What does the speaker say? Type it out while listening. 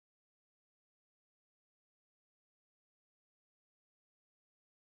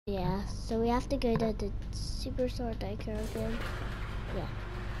Yeah, so we have to go to the superstore daycare again. Yeah.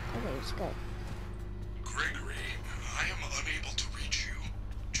 Okay, let's go. Gregory, I am unable to reach you.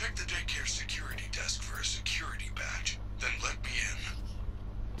 Check the daycare security desk for a security badge, then let me in.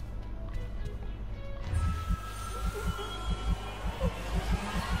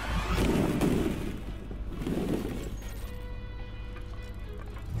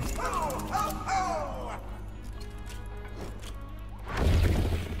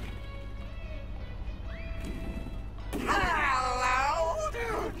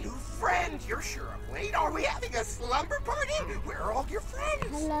 You're sure of late? Are we having a slumber party? Where are all your friends?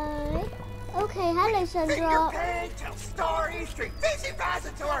 Hello. Okay, hello, Finger Sundrop. paint, tell stories, drink fizzy fast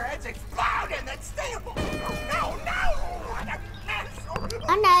until our heads explode, and then stay up. Oh, no! What a mess!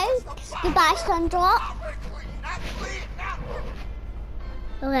 I know. Goodbye, Sundrop.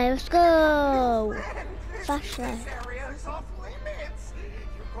 Okay, let's go. Faster. This area is off limits.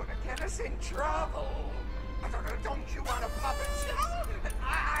 You're gonna get us in trouble. Don't you want a puppet show?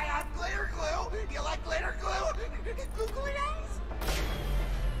 I have glitter glue. You like glitter glue? Glue eyes?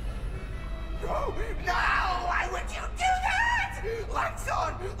 No! Why would you do that? Lights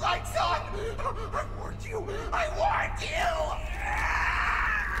on! Lights on! I warned you! I warned you!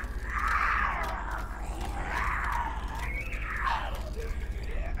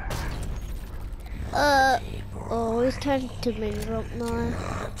 Oh, it's time to Sundrop now.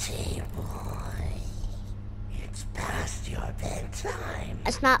 Naughty boy. It's past your bedtime.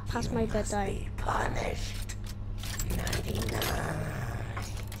 It's not past my bedtime. Be punished. Nighty-night.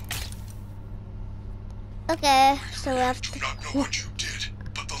 Okay, so we have I to... do not know what you did,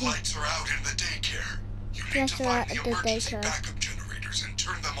 but the lights are out in the daycare. You need Yes, to they're find out the at the emergency daycare. backup generators and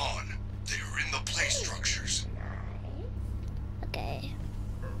turn them on. They are in the play structures. Okay.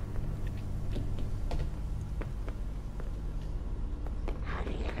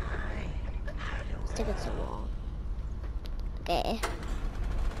 It's taking so long. Okay.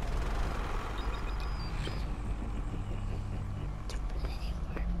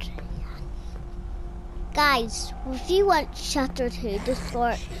 Guys, if you want Chapter 2 to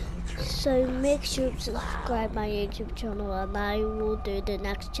start, so make sure to subscribe my YouTube channel and I will do the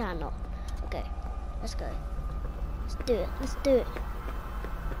next channel. Okay, let's go. Let's do it. Let's do it.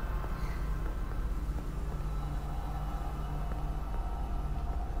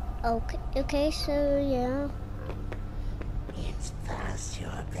 Okay, so yeah. It's past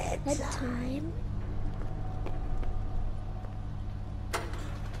your bedtime. Bedtime.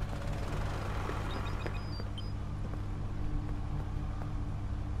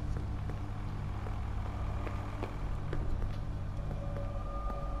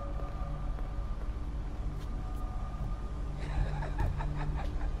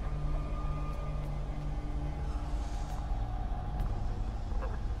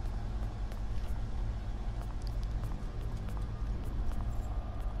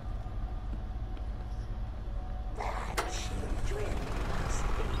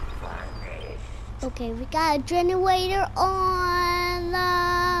 Okay, we got a generator on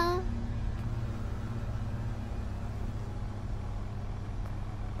the...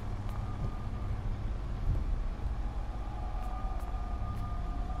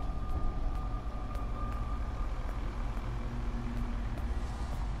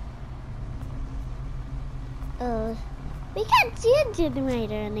 we can't see a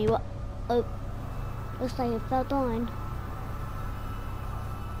generator anymore. Oh, looks like it fell down.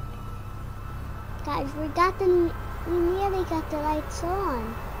 Guys, we nearly got the lights on.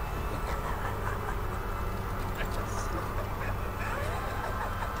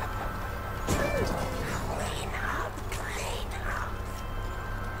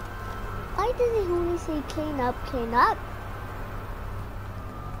 Why does he only say clean up, clean up?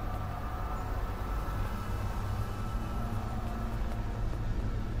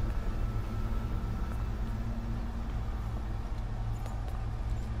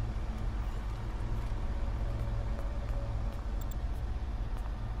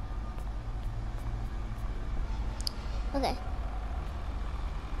 Okay.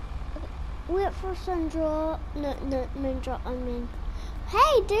 Wait for Sundrop. No, Sundrop, I mean.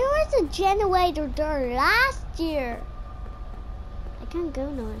 Hey, there was a generator there last year. I can't go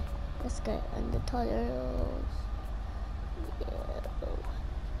now. Let's go on the tunnels. Yeah.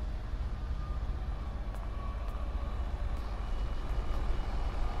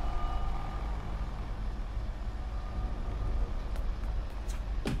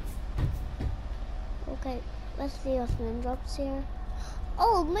 Okay, let's see if Sundrop's here.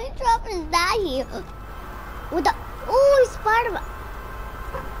 Oh, Sundrop is not here. With the Spider-Man.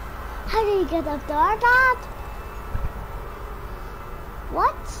 How did he get up there, Dad?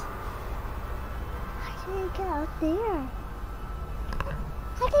 What? How did he get out there?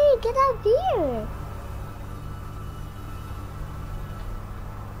 How did he get out there?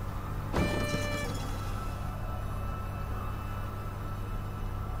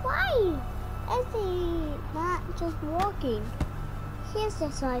 Why is he not just walking? He's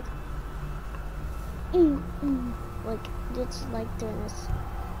just like, like just like this.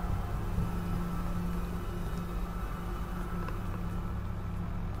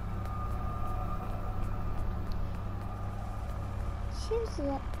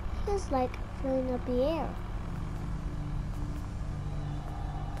 He's like floating up the air.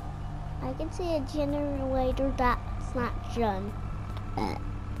 I can see a generator that's not done.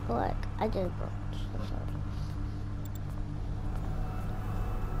 Look, I did it wrong. So sorry.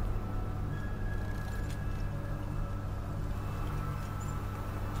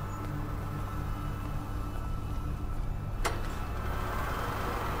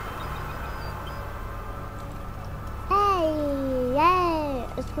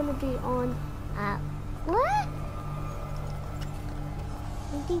 It's gonna be on what?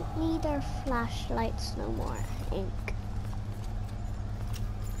 We don't need our flashlights no more. Ink.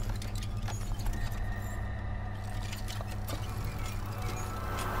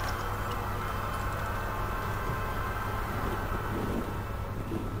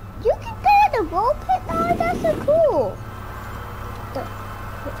 You can go in the roll pit now? That's so cool.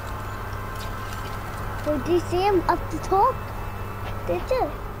 Did you see him up the top? Did you?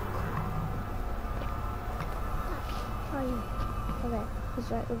 Okay,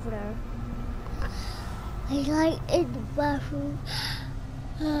 he's right over there. He's like in the bathroom.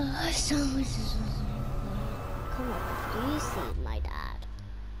 Come on, do you see my dad?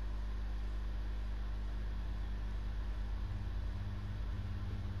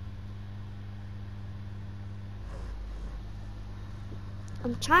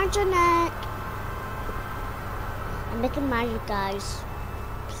 I'm charging it. I'm making magic, guys.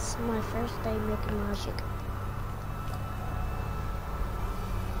 This is my first day making magic.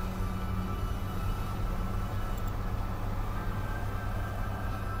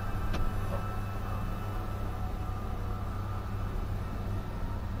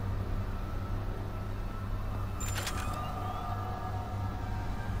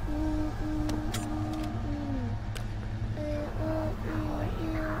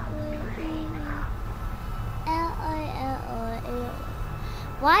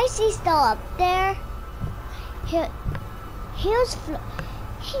 Why is he still up there? He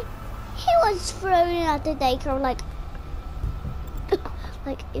was floating at the daycare like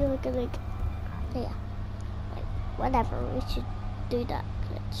you look like yeah, like whatever. We should do that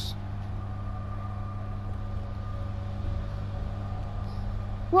glitch.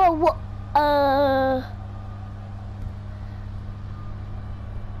 Whoa, what? Oh,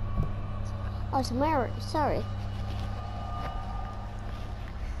 it's Mary. Sorry.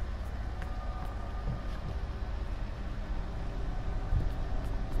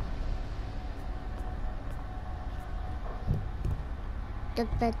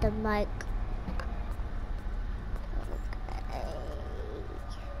 The mic. Okay.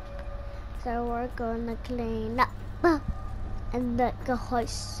 So we're gonna clean up and the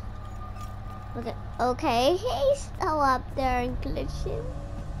house. Okay, he's still up there and glitching.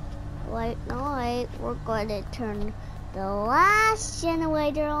 Wait, no, wait. We're gonna turn the last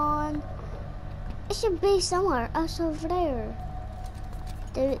generator on. It should be somewhere else over there.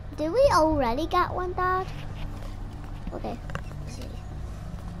 Did we already got one, Dad? Okay.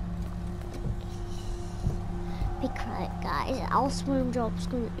 Be quiet, guys. Our Sundrop's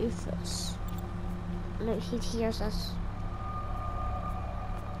gonna oof us. No, he hears us.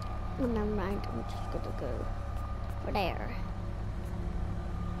 Oh, never mind. I'm just gonna go over there.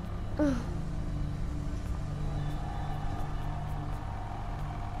 Ugh.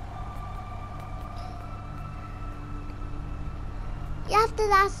 After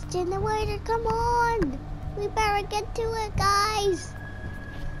last generator, come on! We better get to it, guys.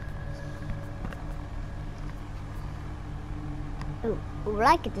 Oh,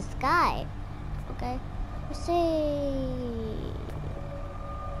 look at the sky. Okay, let's see.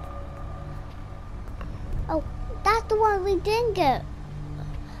 Oh, that's the one we didn't get.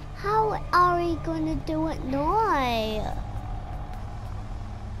 How are we gonna do it now?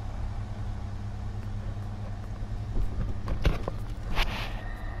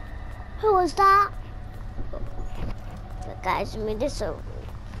 Who was that? But guys, I mean this over.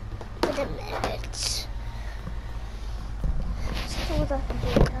 Wait a minute. So what I can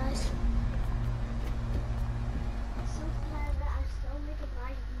do, guys.